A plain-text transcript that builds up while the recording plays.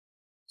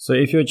So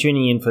if you're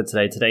tuning in for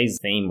today, today's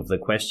theme of the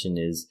question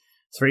is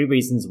 3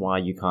 reasons why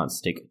you can't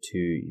stick to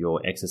your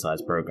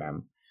exercise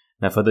program.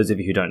 Now, for those of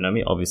you who don't know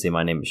me, obviously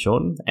my name is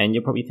Sean, and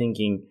you're probably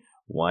thinking,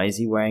 why is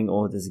he wearing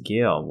all this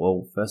gear?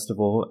 Well, first of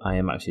all, I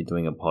am actually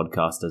doing a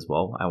podcast as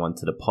well. I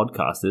wanted to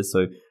podcast this,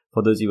 so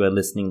for those of you who are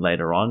listening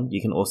later on,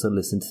 you can also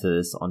listen to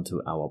this onto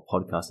our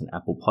podcast and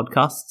Apple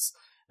Podcasts.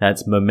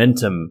 That's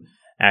Momentum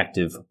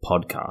Active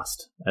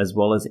Podcast, as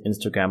well as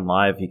Instagram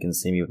Live. You can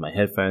see me with my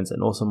headphones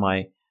and also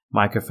my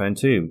microphone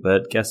too.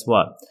 But guess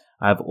what?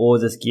 I have all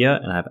this gear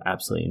and I have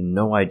absolutely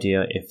no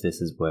idea if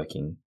this is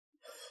working.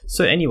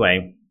 So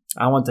anyway,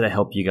 I wanted to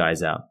help you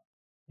guys out.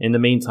 In the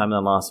meantime, in the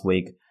last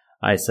week,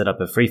 I set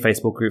up a free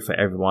Facebook group for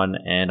everyone,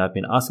 and I've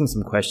been asking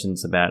some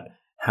questions about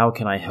how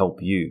can I help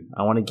you.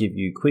 I want to give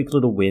you quick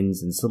little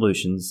wins and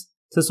solutions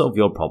to solve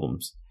your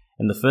problems.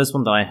 And the first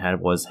one that I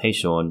had was, hey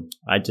Sean,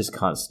 I just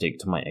can't stick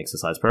to my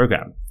exercise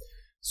program.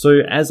 So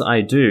as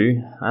I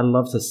do, I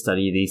love to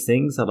study these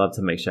things. I love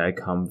to make sure I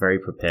come very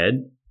prepared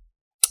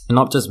and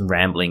not just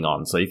rambling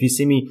on. So if you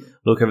see me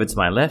look over to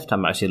my left,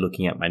 I'm actually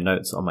looking at my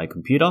notes on my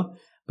computer,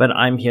 but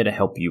I'm here to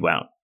help you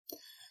out.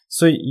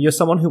 So you're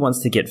someone who wants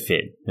to get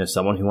fit. You're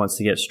someone who wants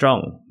to get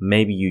strong.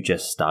 Maybe you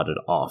just started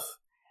off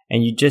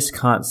and you just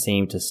can't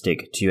seem to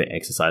stick to your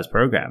exercise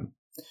program.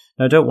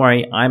 Now, don't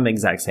worry, I'm the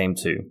exact same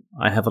too.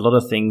 I have a lot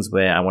of things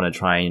where I want to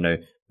try,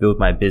 build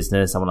my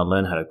business. I want to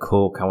learn how to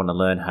cook. I want to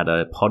learn how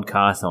to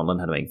podcast. I want to learn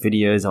how to make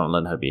videos. I want to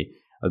learn how to be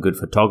a good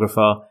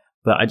photographer,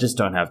 but I just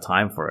don't have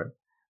time for it.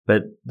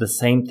 But the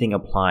same thing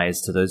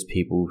applies to those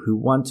people who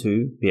want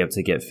to be able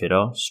to get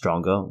fitter,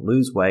 stronger,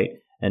 lose weight,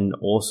 and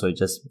also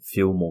just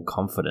feel more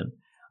confident.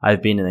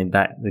 I've been in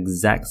that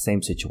exact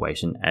same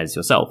situation as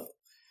yourself.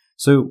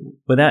 So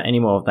without any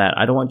more of that,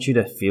 I don't want you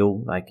to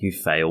feel like you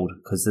failed,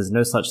 because there's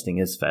no such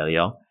thing as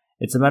failure.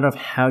 It's a matter of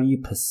how do you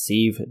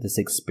perceive this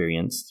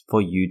experience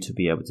for you to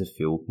be able to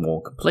feel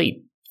more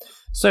complete.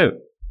 So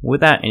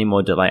without any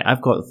more delay,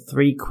 I've got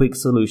 3 quick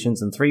solutions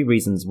and 3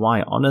 reasons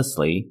why,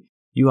 honestly,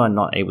 you are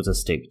not able to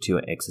stick to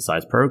your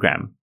exercise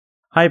program.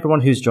 Hi everyone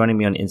who's joining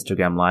me on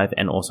Instagram Live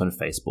and also on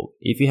Facebook.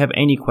 If you have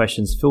any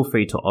questions, feel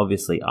free to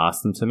obviously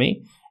ask them to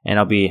me, and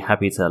I'll be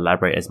happy to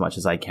elaborate as much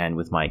as I can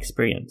with my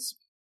experience.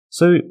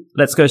 So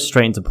let's go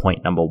straight into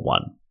point number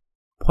 1.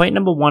 Point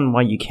number 1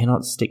 why you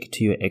cannot stick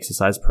to your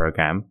exercise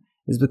program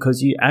is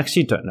because you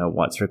actually don't know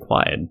what's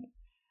required.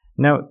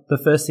 Now, the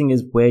first thing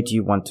is, where do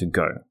you want to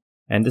go?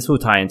 And this will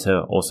tie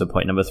into also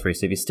point number 3.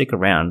 So if you stick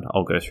around,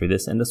 I'll go through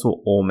this and this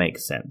will all make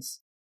sense.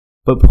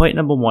 But point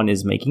number 1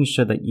 is making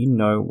sure that you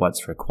know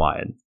what's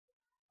required.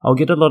 I'll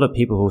get a lot of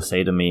people who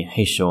say to me,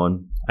 hey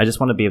Sean, I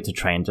just want to be able to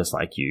train just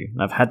like you.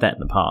 And I've had that in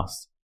the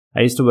past. I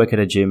used to work at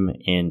a gym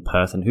in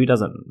Perth, and who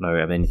doesn't know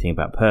anything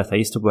about Perth? I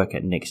used to work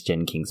at Next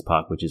Gen Kings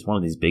Park, which is one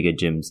of these bigger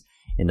gyms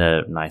in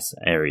the nice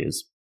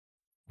areas.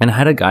 And I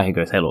had a guy who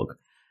goes, hey look,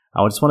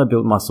 I just want to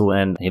build muscle.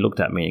 And he looked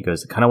at me and he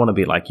goes, I kind of want to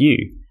be like you.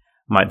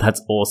 I'm like,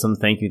 that's awesome.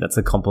 Thank you. That's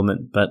a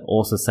compliment. But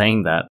also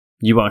saying that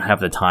you won't have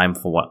the time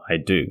for what I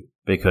do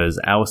because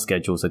our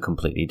schedules are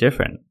completely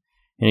different.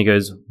 And he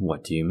goes,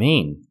 what do you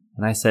mean?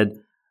 And I said,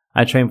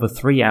 I train for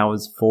 3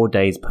 hours, 4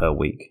 days per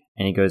week.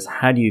 And he goes,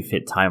 how do you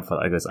fit time for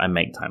that? I goes, I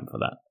make time for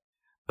that.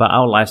 But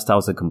our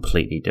lifestyles are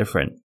completely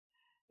different.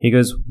 He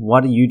goes,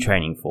 what are you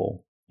training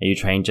for? Are you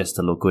training just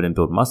to look good and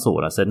build muscle?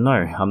 And I said, no,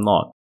 I'm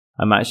not.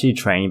 I'm actually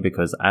training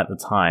because at the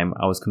time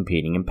I was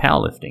competing in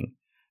powerlifting.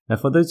 Now,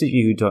 for those of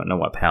you who don't know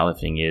what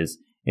powerlifting is,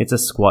 it's a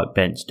squat,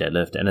 bench,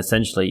 deadlift. And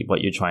essentially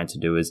what you're trying to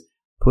do is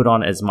put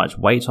on as much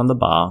weight on the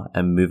bar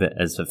and move it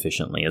as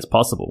efficiently as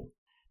possible.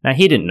 Now,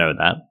 he didn't know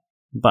that,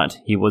 but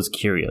he was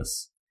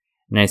curious.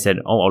 And he said,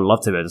 oh, I'd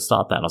love to be able to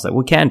start that. And I was like,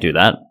 we can do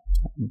that,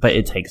 but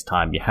it takes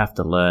time. You have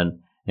to learn. And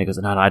he goes,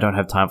 no, I don't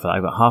have time for that.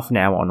 I've got half an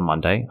hour on a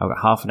Monday. I've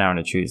got half an hour on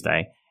a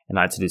Tuesday. And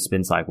I had to do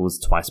spin cycles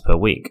twice per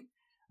week.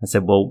 I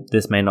said, well,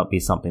 this may not be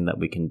something that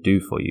we can do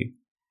for you.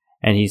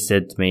 And he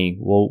said to me,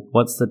 well,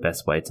 what's the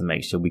best way to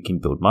make sure we can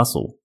build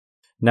muscle?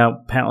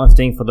 Now,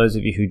 powerlifting, for those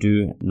of you who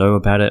do know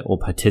about it or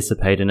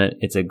participate in it,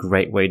 it's a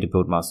great way to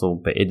build muscle,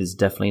 but it is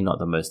definitely not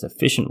the most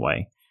efficient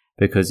way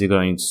because you're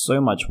going so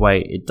much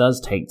weight. It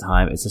does take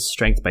time. It's a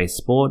strength-based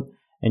sport.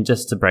 And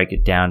just to break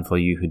it down for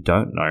you who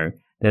don't know,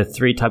 there are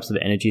 3 types of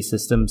energy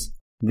systems.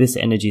 This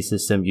energy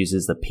system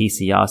uses the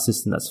PCR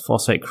system, that's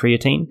phosphate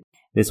creatine.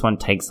 This one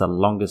takes the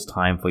longest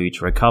time for you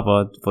to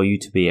recover, for you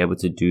to be able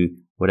to do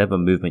whatever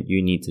movement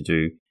you need to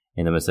do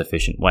in the most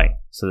efficient way.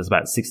 So there's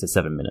about 6 to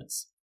 7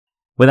 minutes.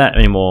 Without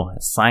any more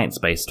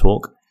science-based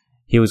talk,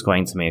 he was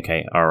going to me,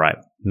 okay, all right,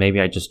 maybe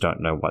I just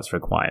don't know what's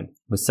required.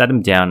 We sat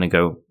him down and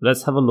go,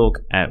 let's have a look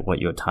at what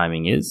your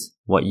timing is,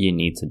 what you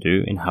need to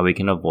do, and how we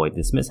can avoid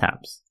these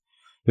mishaps.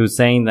 He was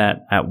saying that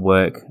at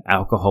work,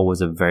 alcohol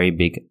was a very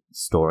big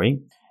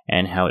story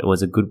and how it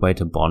was a good way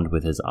to bond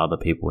with his other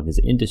people in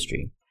his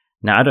industry.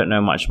 Now, I don't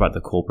know much about the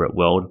corporate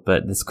world,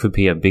 but this could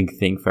be a big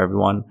thing for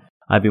everyone.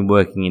 I've been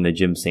working in the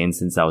gym scene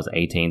since I was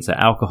 18, so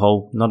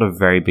alcohol, not a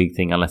very big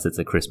thing unless it's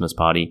a Christmas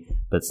party,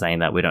 but saying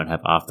that we don't have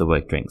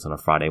after-work drinks on a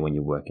Friday when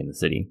you work in the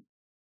city.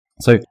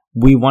 So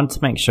we want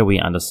to make sure we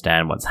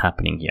understand what's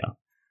happening here.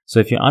 So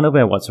if you're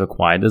unaware what's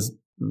required, there's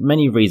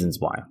many reasons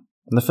why.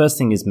 And the first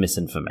thing is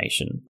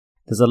misinformation.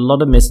 There's a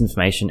lot of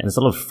misinformation and there's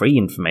a lot of free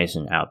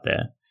information out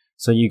there.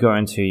 So you go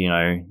into,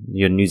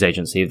 your news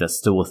agency, if that's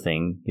still a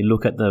thing, you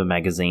look at the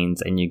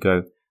magazines and you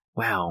go,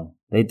 wow,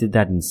 they did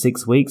that in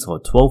 6 weeks or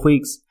 12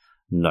 weeks?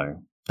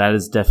 No, that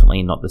is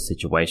definitely not the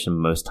situation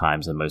most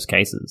times in most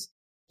cases.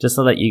 Just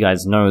to let you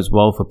guys know as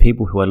well, for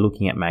people who are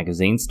looking at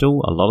magazines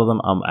still, a lot of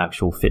them are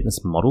actual fitness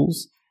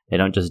models. They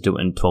don't just do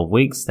it in 12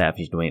 weeks, they're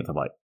actually doing it for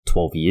like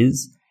 12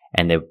 years,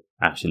 and they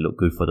actually look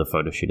good for the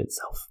photo shoot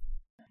itself.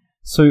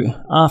 So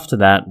after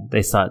that,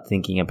 they start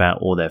thinking about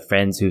all their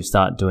friends who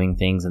start doing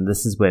things, and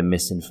this is where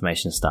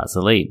misinformation starts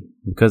to lead.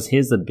 Because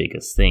here's the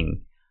biggest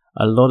thing.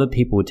 A lot of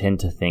people tend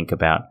to think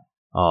about,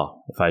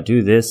 if I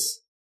do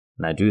this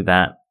and I do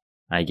that,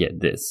 I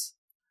get this.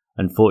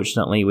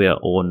 Unfortunately, we are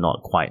all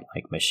not quite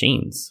like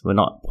machines. We're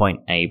not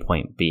point A,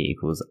 point B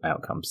equals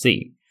outcome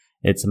C.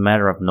 It's a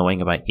matter of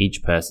knowing about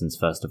each person's,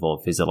 first of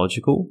all,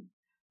 physiological,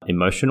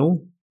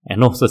 emotional,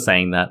 and also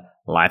saying that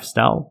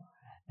lifestyle,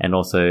 and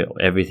also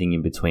everything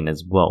in between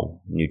as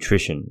well.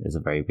 Nutrition is a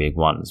very big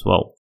one as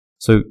well.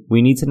 So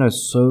we need to know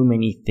so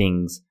many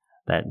things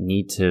that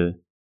need to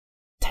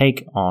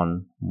take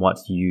on what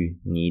you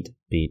need to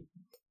be.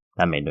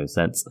 That made no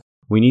sense.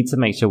 We need to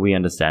make sure we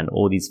understand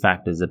all these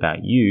factors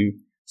about you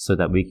so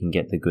that we can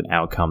get the good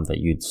outcome that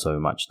you'd so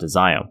much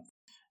desire.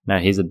 Now,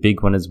 here's a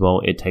big one as well.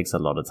 It takes a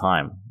lot of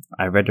time.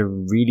 I read a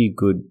really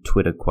good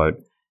Twitter quote,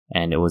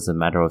 and it was a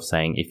matter of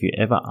saying, if you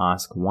ever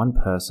ask one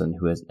person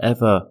who has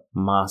ever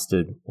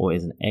mastered or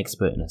is an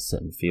expert in a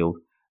certain field,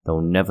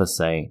 they'll never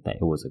say that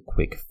it was a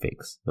quick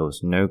fix. There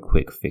was no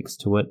quick fix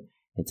to it.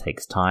 It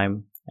takes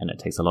time, and it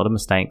takes a lot of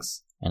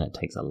mistakes, and it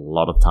takes a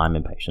lot of time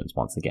and patience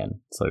once again.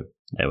 So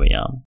there we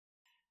are.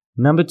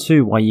 Number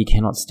 2, why you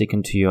cannot stick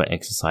into your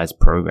exercise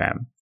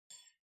program.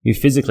 You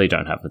physically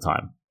don't have the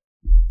time.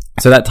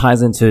 So that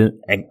ties into,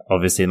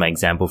 obviously, my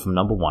example from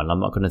number 1.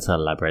 I'm not going to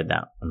elaborate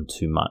that on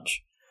too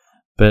much.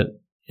 But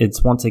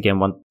it's once again,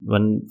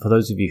 when for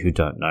those of you who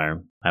don't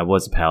know, I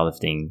was a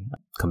powerlifting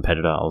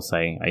competitor, I'll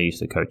say. I used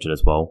to coach it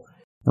as well.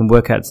 And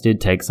workouts did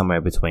take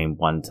somewhere between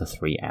 1 to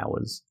 3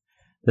 hours.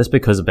 That's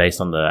because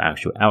based on the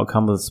actual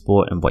outcome of the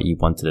sport and what you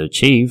wanted to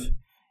achieve,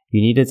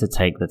 you needed to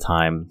take the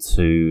time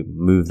to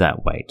move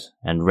that weight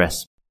and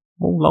rest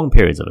long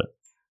periods of it.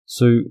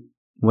 So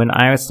when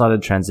I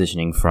started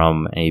transitioning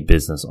from a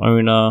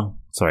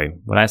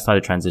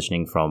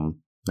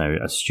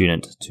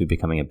student to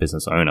becoming a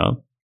business owner,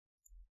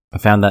 I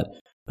found that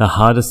the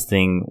hardest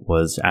thing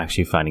was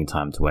actually finding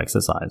time to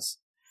exercise.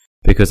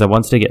 Because I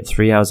wanted to get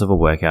 3 hours of a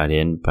workout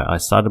in, but I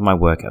started my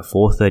work at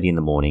 4:30 in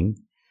the morning,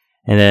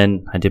 and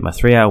then I did my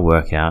 3-hour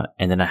workout,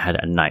 and then I had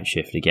a night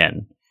shift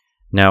again.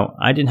 Now,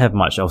 I didn't have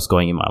much else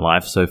going in my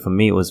life, so for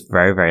me it was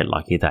very, very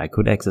lucky that I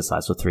could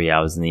exercise for 3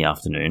 hours in the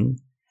afternoon.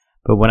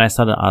 But when I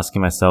started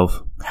asking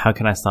myself, how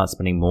can I start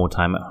spending more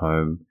time at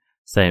home,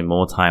 spending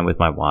more time with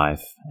my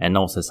wife, and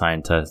also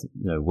starting to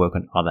work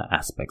on other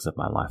aspects of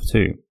my life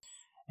too.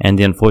 And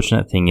the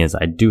unfortunate thing is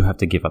I do have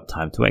to give up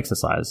time to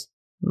exercise.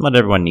 Not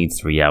everyone needs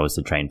 3 hours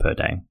to train per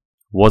day.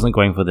 Wasn't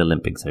going for the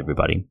Olympics,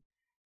 everybody.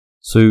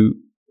 So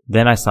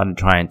then I started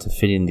trying to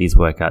fit in these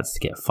workouts to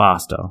get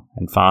faster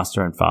and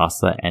faster and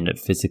faster, and it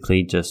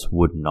physically just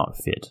would not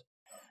fit.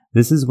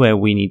 This is where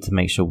we need to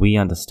make sure we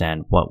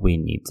understand what we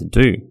need to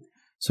do.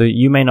 So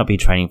you may not be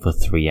training for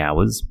 3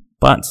 hours,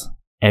 but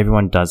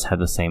everyone does have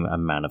the same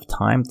amount of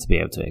time to be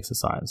able to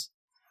exercise.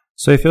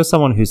 So if you're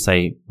someone who,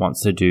 say,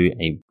 wants to do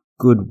a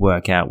good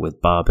workout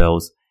with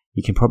barbells,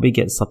 you can probably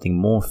get something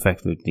more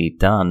effectively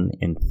done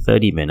in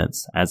 30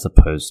 minutes as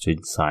opposed to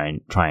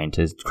trying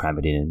to cram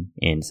it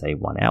in say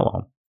 1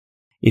 hour.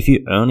 If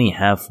you only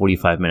have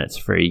 45 minutes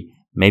free,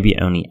 maybe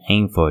only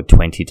aim for a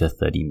 20 to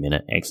 30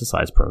 minute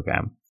exercise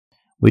program.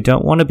 We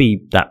don't want to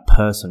be that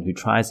person who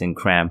tries and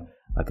cram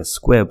like a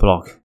square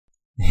block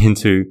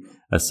into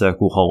a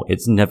circle hole.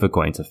 It's never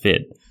going to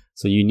fit.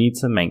 So you need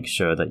to make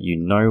sure that you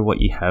know what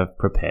you have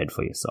prepared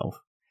for yourself.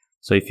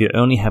 So if you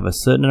only have a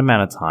certain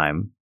amount of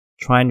time,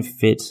 try and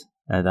fit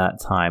that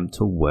time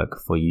to work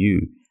for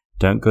you.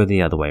 Don't go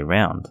the other way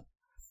around.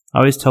 I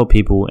always tell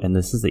people, and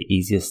this is the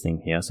easiest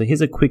thing here, so here's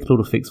a quick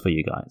little fix for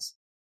you guys.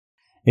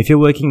 If you're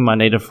working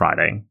Monday to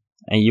Friday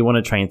and you want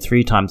to train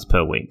 3 times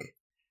per week,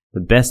 the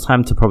best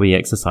time to probably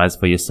exercise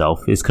for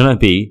yourself is going to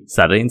be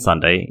Saturday and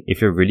Sunday if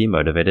you're really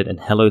motivated, and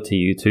hello to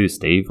you too,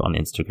 Steve, on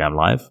Instagram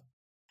Live,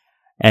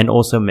 and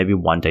also maybe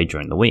one day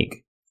during the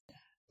week.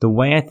 The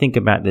way I think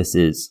about this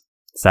is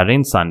Saturday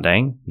and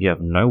Sunday, you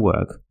have no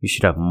work, you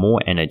should have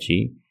more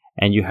energy,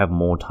 and you have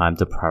more time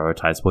to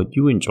prioritize what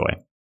you enjoy.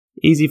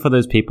 Easy for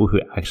those people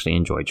who actually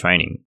enjoy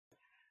training.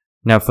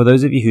 Now, for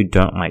those of you who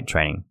don't like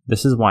training,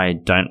 this is why I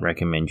don't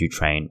recommend you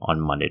train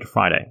on Monday to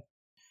Friday.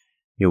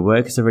 Your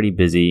work is already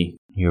busy,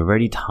 you're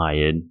already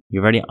tired,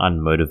 you're already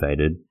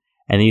unmotivated,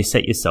 and then you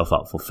set yourself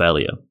up for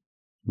failure.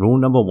 Rule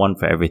number 1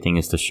 for everything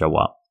is to show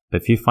up.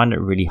 But if you find it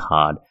really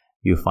hard,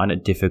 you'll find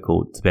it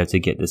difficult to be able to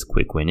get this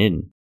quick win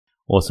in.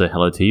 Also,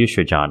 hello to you,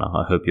 Shrijana.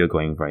 I hope you're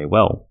going very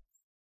well.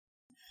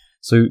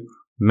 So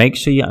make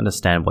sure you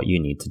understand what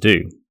you need to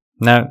do.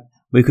 Now,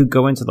 we could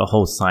go into the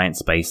whole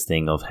science-based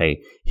thing of,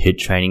 hey, HIIT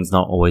training's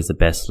not always the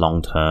best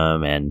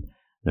long-term, and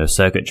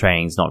circuit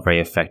training's not very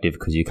effective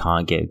because you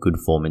can't get good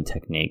form and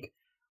technique.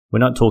 We're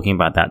not talking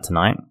about that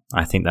tonight.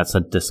 I think that's a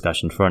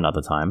discussion for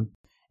another time.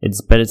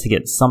 It's better to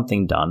get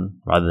something done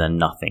rather than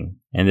nothing.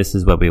 And this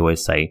is where we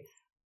always say,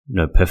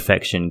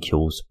 perfection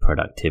kills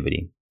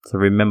productivity. So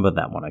remember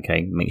that one,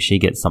 okay? Make sure you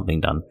get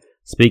something done.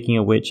 Speaking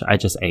of which, I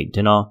just ate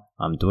dinner.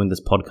 I'm doing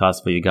this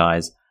podcast for you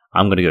guys.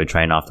 I'm going to go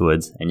train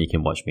afterwards, and you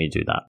can watch me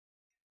do that.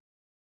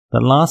 The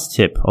last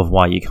tip of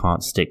why you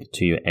can't stick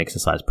to your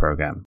exercise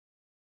program.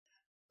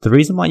 The last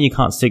reason why you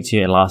can't stick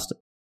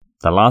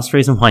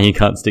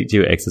to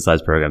your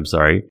exercise program,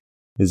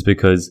 is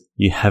because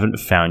you haven't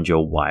found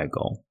your why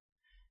goal.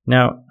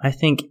 Now, I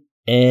think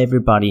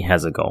everybody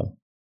has a goal.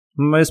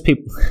 Most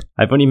people,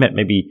 I've only met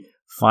maybe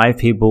 5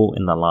 people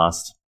in the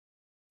last,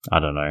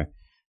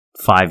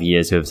 5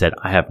 years who have said,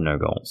 I have no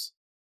goals.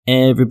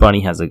 Everybody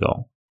has a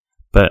goal.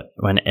 But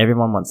when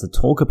everyone wants to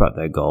talk about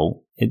their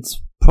goal,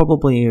 it's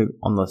probably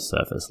on the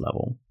surface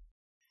level.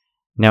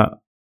 Now,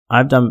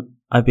 I've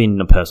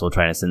been a personal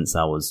trainer since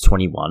I was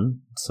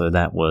 21. So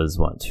that was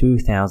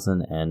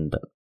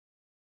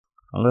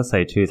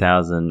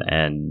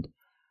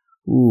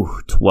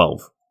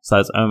 2012. So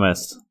it's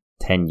almost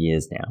 10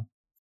 years now.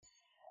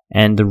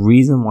 And the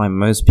reason why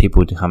most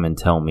people come and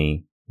tell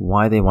me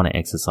why they want to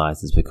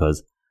exercise is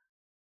because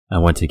I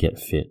want to get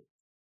fit.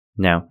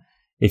 Now,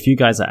 if you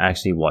guys are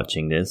actually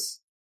watching this,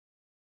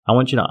 I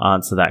want you to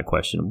answer that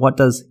question. What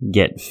does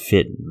get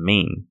fit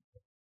mean?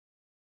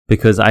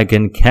 Because I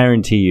can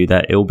guarantee you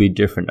that it will be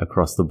different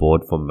across the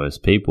board for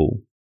most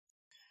people.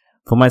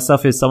 For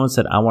myself, if someone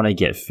said, I want to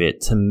get fit,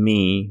 to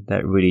me,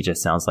 that really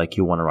just sounds like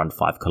you want to run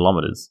 5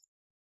 kilometers.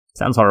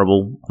 Sounds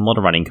horrible. I'm not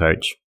a running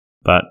coach,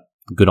 but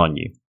good on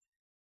you.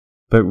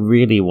 But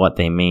really what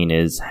they mean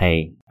is,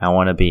 hey, I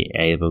want to be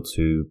able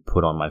to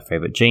put on my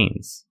favorite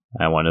jeans.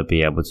 I want to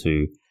be able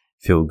to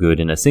feel good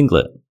in a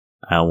singlet.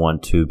 I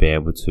want to be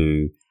able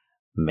to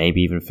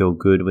maybe even feel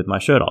good with my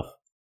shirt off.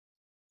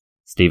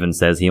 Steven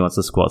says he wants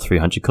to squat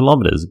 300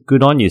 kilometers.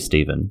 Good on you,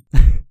 Steven.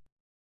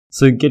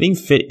 So getting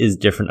fit is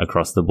different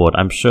across the board.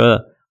 I'm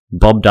sure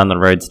Bob down the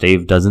road,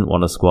 Steve, doesn't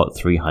want to squat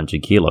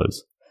 300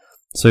 kilos.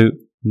 So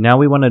now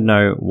we want to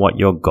know what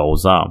your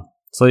goals are.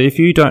 So if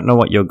you don't know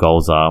what your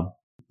goals are,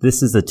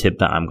 this is the tip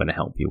that I'm going to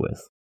help you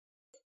with.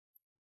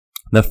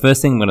 The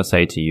first thing I'm going to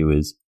say to you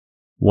is,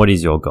 what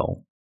is your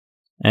goal?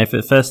 And if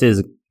it first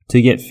is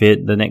to get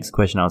fit, the next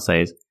question I'll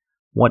say is,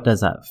 what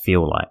does that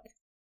feel like?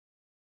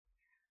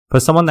 For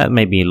someone that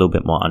may be a little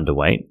bit more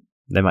underweight,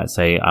 they might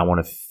say, I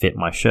want to fit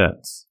my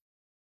shirts.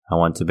 I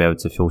want to be able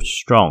to feel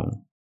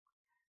strong.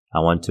 I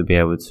want to be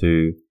able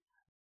to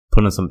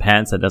put on some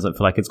pants that doesn't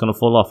feel like it's going to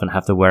fall off and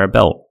have to wear a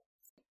belt.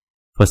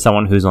 For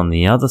someone who's on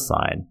the other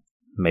side,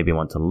 maybe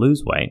want to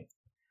lose weight,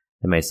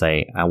 they may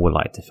say, I would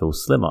like to feel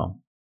slimmer.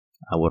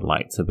 I would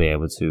like to be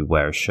able to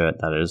wear a shirt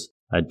that is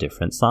a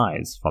different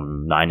size,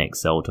 from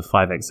 9XL to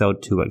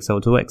 5XL,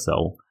 2XL to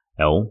XL,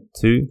 L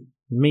to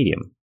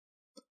medium.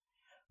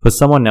 For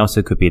someone else,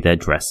 it could be their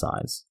dress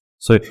size.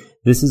 So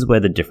this is where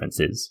the difference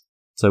is.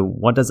 So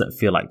what does it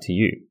feel like to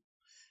you?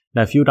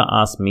 Now, if you were to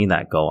ask me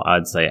that goal,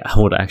 I'd say I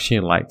would actually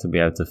like to be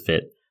able to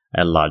fit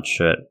a large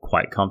shirt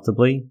quite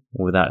comfortably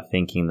without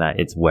thinking that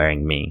it's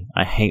wearing me.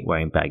 I hate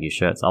wearing baggy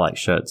shirts. I like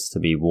shirts to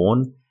be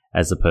worn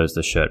as opposed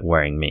to shirt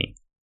wearing me.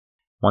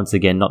 Once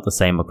again, not the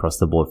same across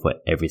the board for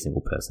every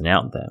single person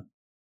out there.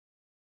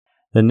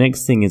 The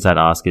next thing I'd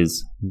ask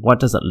is, what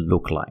does it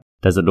look like?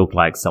 Does it look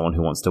like someone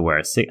who wants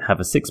to have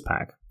a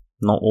six-pack?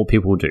 Not all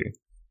people do.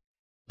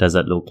 Does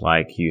it look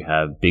like you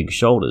have big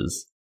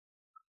shoulders?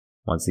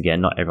 Once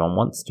again, not everyone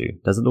wants to.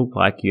 Does it look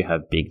like you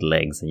have big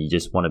legs and you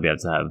just want to be able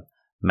to have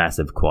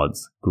massive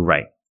quads?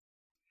 Great.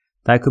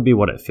 That could be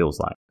what it feels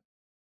like.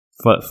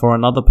 For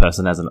another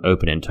person as an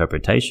open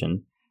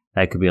interpretation,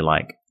 that could be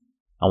like,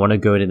 I want to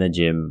go to the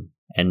gym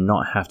and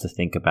not have to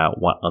think about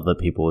what other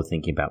people are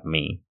thinking about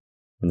me.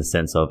 In the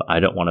sense of, I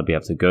don't want to be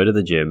able to go to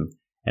the gym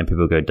and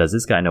people go, does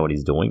this guy know what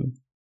he's doing?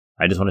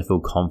 I just want to feel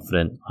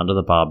confident under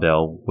the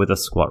barbell with a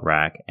squat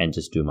rack and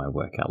just do my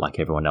workout like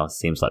everyone else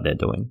seems like they're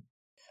doing.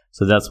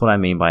 So that's what I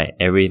mean by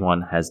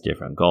everyone has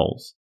different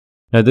goals.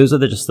 Now, those are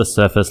just the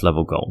surface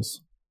level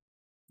goals.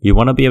 You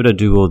want to be able to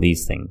do all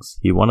these things.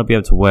 You want to be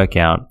able to work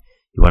out.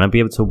 You want to be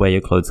able to wear your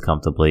clothes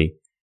comfortably.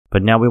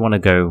 But now we want to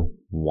go,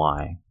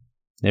 why?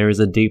 There is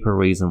a deeper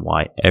reason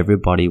why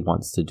everybody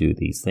wants to do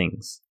these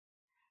things.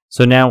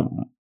 So now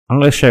I'm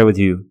going to share with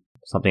you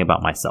something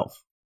about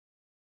myself.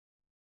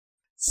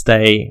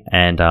 Stay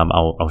and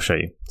I'll show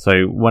you.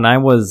 So when I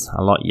was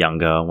a lot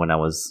younger, when I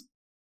was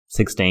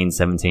 16,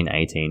 17,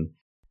 18,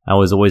 I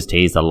was always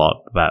teased a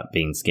lot about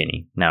being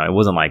skinny. Now, it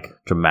wasn't like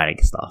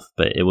dramatic stuff,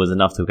 but it was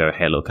enough to go,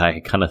 hey, look, I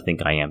kind of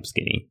think I am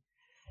skinny.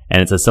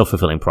 And it's a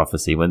self-fulfilling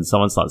prophecy. When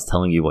someone starts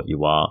telling you what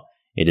you are,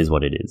 it is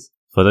what it is.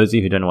 For those of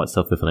you who don't know what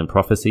self-fulfilling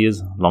prophecy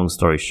is, long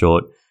story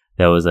short,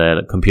 there was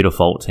a computer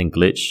fault and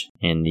glitch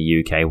in the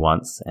UK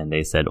once, and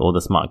they said all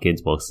the smart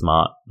kids were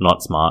smart,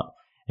 not smart,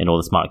 and all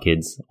the smart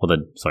kids,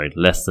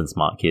 less than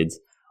smart kids,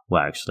 were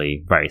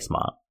actually very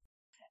smart.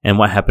 And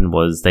what happened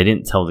was they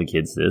didn't tell the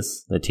kids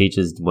this. The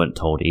teachers weren't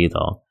told either.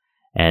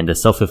 And a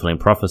self-fulfilling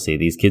prophecy,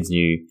 these kids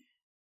knew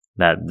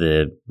that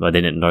they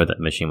didn't know that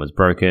the machine was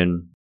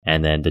broken.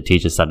 And then the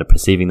teachers started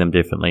perceiving them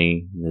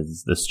differently.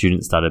 The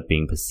students started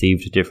being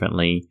perceived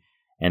differently.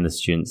 And the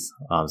students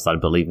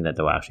started believing that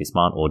they were actually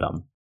smart or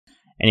dumb.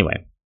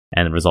 Anyway,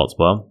 and the results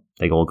were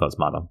they all got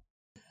smarter.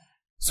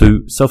 So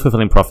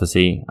self-fulfilling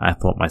prophecy, I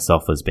thought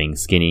myself as being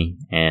skinny.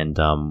 And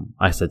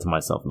I said to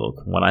myself,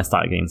 look, when I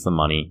start getting some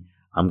money,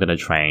 I'm going to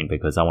train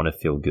because I want to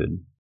feel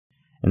good.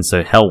 And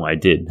so hell, I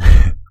did.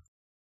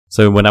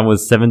 So when I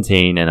was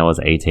 17 and I was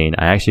 18,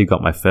 I actually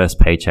got my first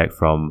paycheck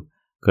from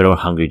good old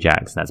Hungry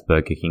Jack's. That's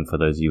Burger King for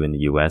those of you in the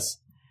US.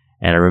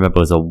 And I remember it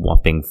was a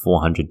whopping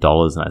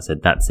 $400. And I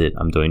said, that's it.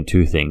 I'm doing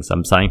two things.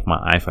 I'm signing for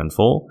my iPhone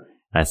 4.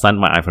 And I signed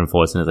my iPhone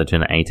 4 as soon as I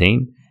turned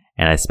 18.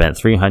 And I spent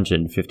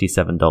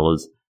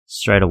 $357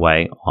 straight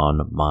away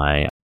on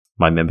my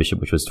membership,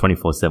 which was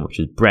 24/7, which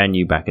was brand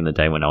new back in the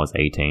day when I was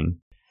 18.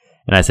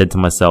 And I said to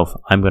myself,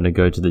 I'm going to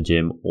go to the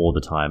gym all the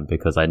time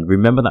because I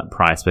remember that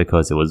price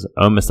because it was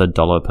almost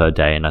 $1 per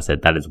day. And I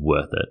said, that is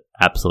worth it.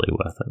 Absolutely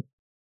worth it.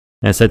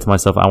 And I said to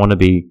myself, I want to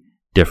be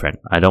different.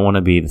 I don't want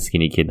to be the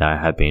skinny kid that I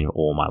have been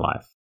all my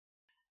life.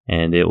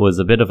 And it was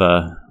a bit of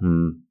a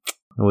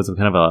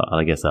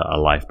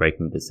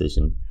life-breaking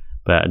decision,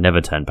 but I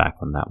never turned back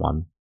on that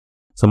one.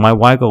 So my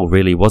why goal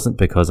really wasn't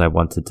because I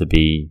wanted to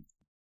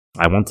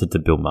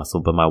build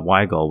muscle, but my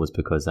why goal was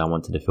because I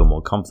wanted to feel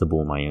more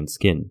comfortable in my own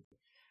skin.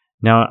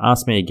 Now,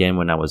 ask me again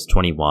when I was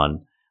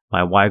 21,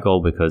 my why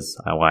goal because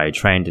why I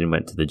trained and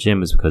went to the gym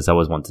was because I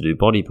always wanted to do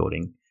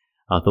bodybuilding.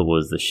 I thought it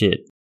was the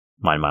shit,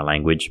 mind my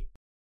language.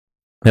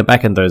 But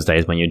back in those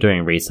days when you're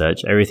doing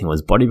research, everything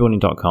was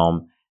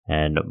bodybuilding.com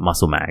and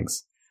muscle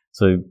mags.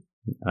 So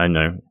I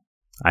know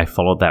I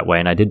followed that way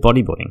and I did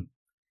bodybuilding.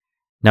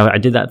 Now, I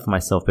did that for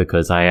myself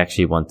because I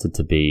actually wanted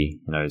to be,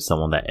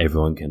 someone that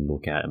everyone can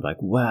look at and be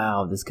like,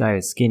 wow, this guy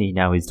is skinny.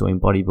 Now he's doing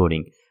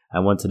bodybuilding. I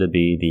wanted to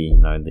be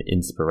the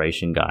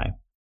inspiration guy.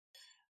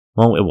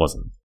 Well, it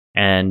wasn't.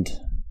 And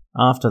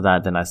after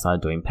that, then I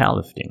started doing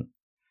powerlifting.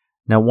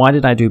 Now, why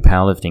did I do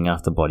powerlifting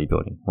after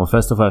bodybuilding? Well,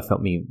 first of all,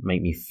 it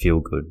make me feel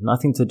good.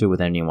 Nothing to do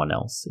with anyone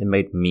else. It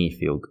made me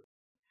feel good.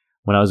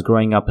 When I was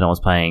growing up and I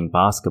was playing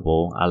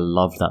basketball, I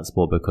loved that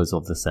sport because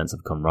of the sense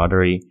of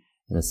camaraderie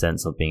and the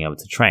sense of being able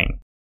to train.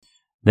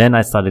 Then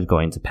I started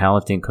going to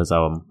powerlifting because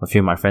a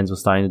few of my friends were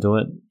starting to do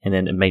it, and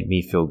then it made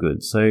me feel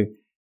good. So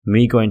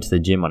me going to the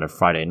gym on a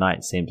Friday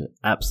night seemed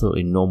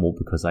absolutely normal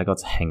because I got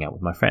to hang out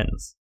with my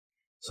friends.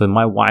 So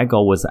my why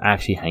goal was to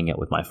actually hang out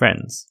with my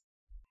friends.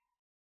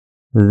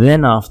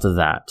 Then after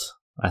that,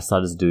 I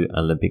started to do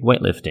Olympic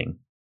weightlifting.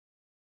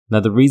 Now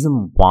the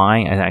reason why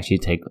I actually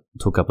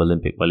took up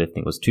Olympic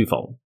weightlifting was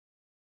twofold.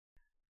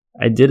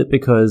 I did it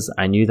because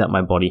I knew that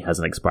my body has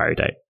an expiry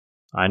date.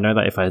 I know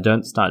that if I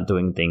don't start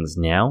doing things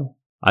now,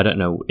 I don't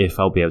know if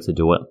I'll be able to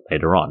do it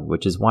later on,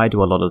 which is why I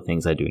do a lot of the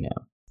things I do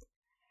now.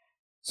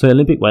 So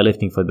Olympic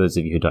weightlifting, for those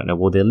of you who don't know,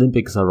 well, the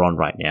Olympics are on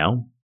right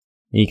now.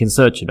 You can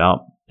search it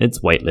up.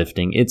 It's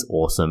weightlifting. It's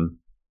awesome.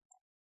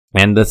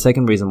 And the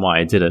second reason why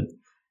I did it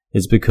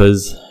is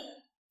because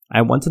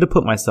I wanted to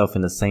put myself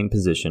in the same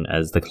position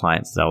as the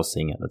clients that I was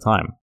seeing at the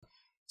time.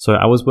 So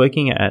I was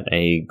working at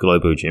a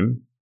Globo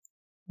gym,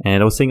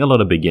 and I was seeing a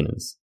lot of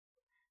beginners.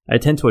 I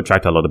tend to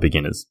attract a lot of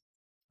beginners.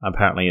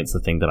 Apparently, it's the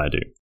thing that I do.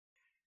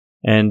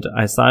 And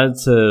I started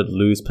to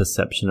lose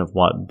perception of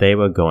what they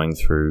were going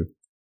through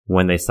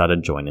when they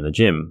started joining the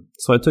gym.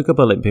 So I took up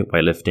Olympic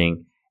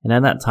weightlifting, and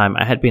at that time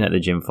I had been at the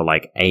gym for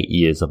like 8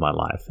 years of my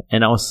life,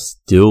 and I was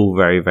still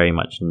very, very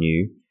much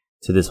new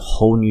to this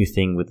whole new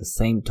thing with the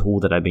same tool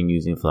that I've been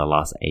using for the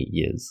last 8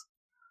 years.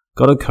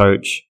 Got a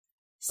coach,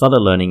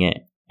 started learning it,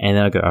 and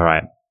then I go,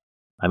 alright,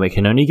 I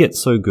can only get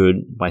so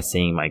good by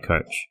seeing my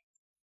coach.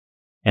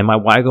 And my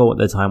why goal at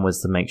the time was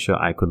to make sure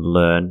I could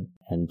learn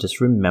and just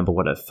remember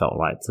what it felt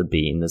like to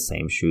be in the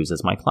same shoes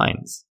as my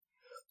clients.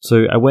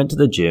 So I went to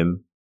the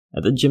gym,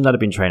 at the gym that I'd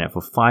been training at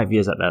for 5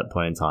 years at that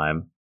point in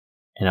time,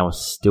 and I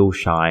was still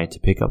shy to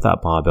pick up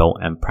that barbell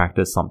and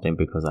practice something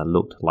because I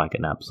looked like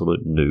an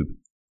absolute noob.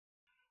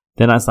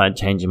 Then I started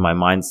changing my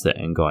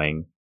mindset and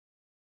going,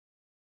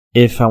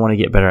 if I want to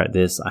get better at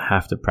this, I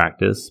have to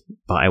practice,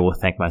 but I will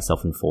thank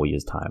myself in 4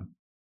 years' time.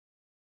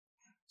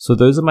 So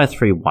those are my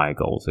 3 why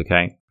goals,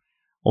 okay?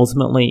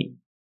 Ultimately,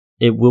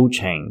 it will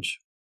change,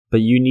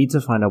 but you need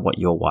to find out what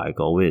your why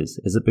goal is.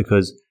 Is it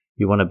because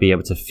you want to be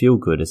able to feel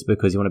good? Is it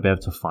because you want to be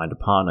able to find a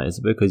partner? Is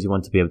it because you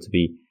want to be able to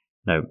be,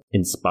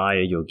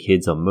 inspire your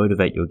kids or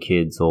motivate your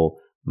kids or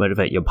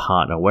motivate your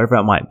partner, wherever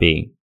it might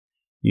be?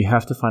 You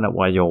have to find out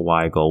what your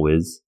why goal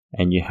is,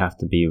 and you have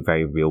to be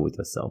very real with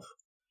yourself.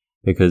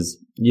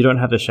 Because you don't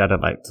have to shout it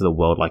to the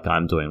world like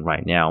I'm doing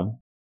right now,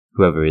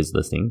 whoever is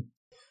listening,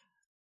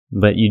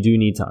 but you do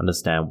need to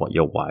understand what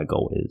your why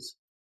goal is.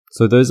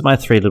 So those are my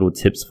 3 little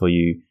tips for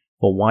you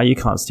for why you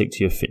can't stick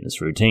to your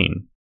fitness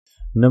routine.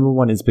 Number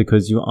 1 is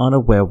because you aren't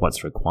aware of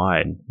what's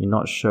required. You're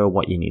not sure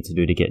what you need to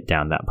do to get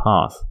down that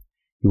path.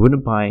 You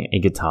wouldn't buy a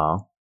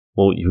guitar,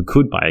 well, you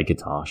could buy a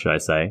guitar, should I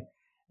say,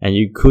 And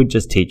you could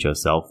just teach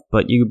yourself,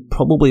 but you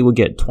probably would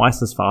get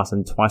twice as fast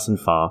and twice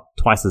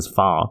as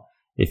far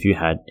if you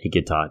had a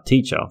guitar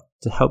teacher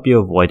to help you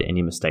avoid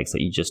any mistakes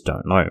that you just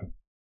don't know.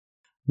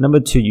 Number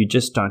 2, you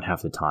just don't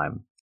have the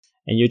time.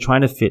 And you're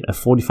trying to fit a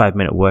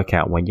 45-minute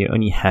workout when you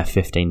only have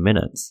 15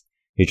 minutes.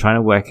 You're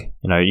trying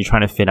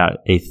to fit out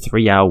a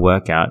 3-hour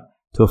workout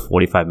to a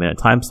 45-minute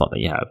time slot that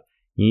you have.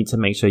 You need to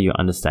make sure you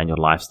understand your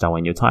lifestyle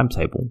and your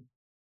timetable.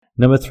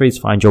 Number 3 is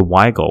find your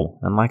why goal.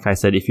 And like I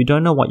said, if you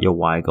don't know what your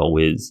why goal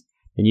is,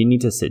 then you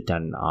need to sit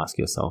down and ask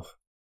yourself.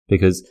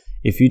 Because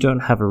if you don't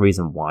have a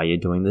reason why you're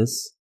doing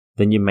this,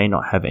 then you may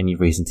not have any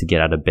reason to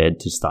get out of bed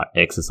to start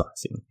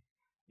exercising.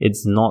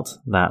 It's not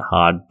that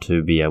hard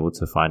to be able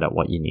to find out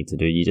what you need to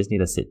do. You just need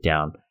to sit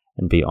down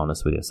and be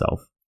honest with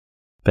yourself.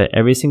 But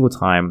every single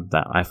time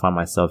that I find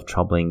myself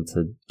troubling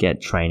to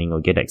get training or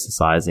get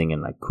exercising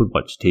and I could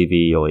watch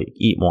TV or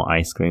eat more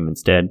ice cream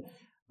instead,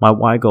 my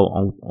why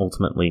goal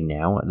ultimately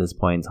now at this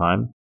point in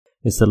time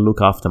is to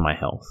look after my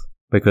health.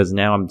 Because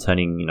now I'm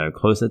turning,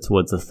 closer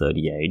towards the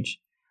 30 age.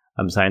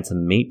 I'm starting to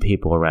meet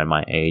people around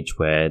my age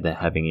where they're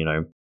having,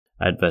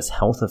 adverse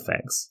health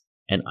effects.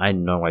 And I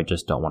know I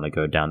just don't want to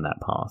go down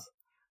that path.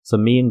 So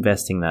me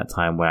investing that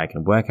time where I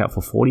can work out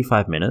for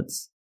 45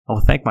 minutes, I'll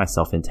thank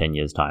myself in 10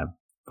 years' time.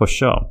 For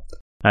sure.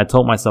 And I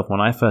told myself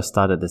when I first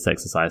started this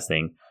exercise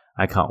thing,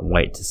 I can't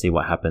wait to see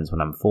what happens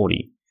when I'm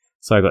 40.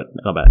 So I got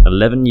about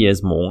 11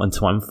 years more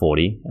until I'm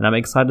 40, and I'm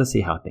excited to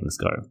see how things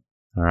go.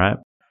 All right.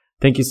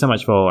 Thank you so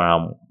much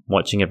for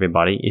watching,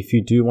 everybody. If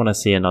you do want to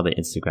see another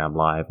Instagram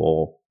live,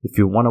 or if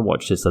you want to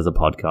watch this as a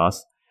podcast,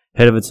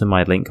 head over to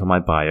my link on my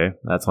bio.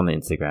 That's on the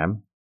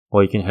Instagram.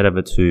 Or you can head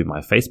over to my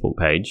Facebook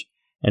page,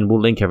 and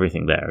we'll link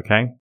everything there,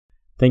 okay?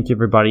 Thank you,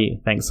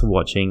 everybody. Thanks for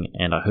watching,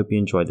 and I hope you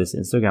enjoyed this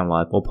Instagram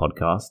live or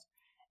podcast.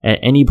 At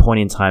any point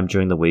in time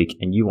during the week,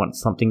 and you want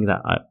something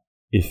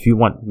if you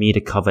want me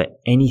to cover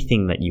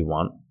anything that you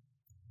want,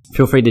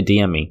 feel free to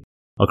DM me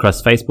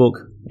across Facebook,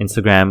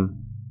 Instagram,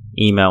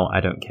 email, I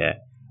don't care.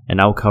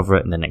 And I'll cover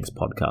it in the next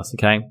podcast,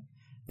 okay?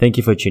 Thank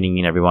you for tuning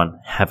in, everyone.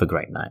 Have a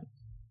great night.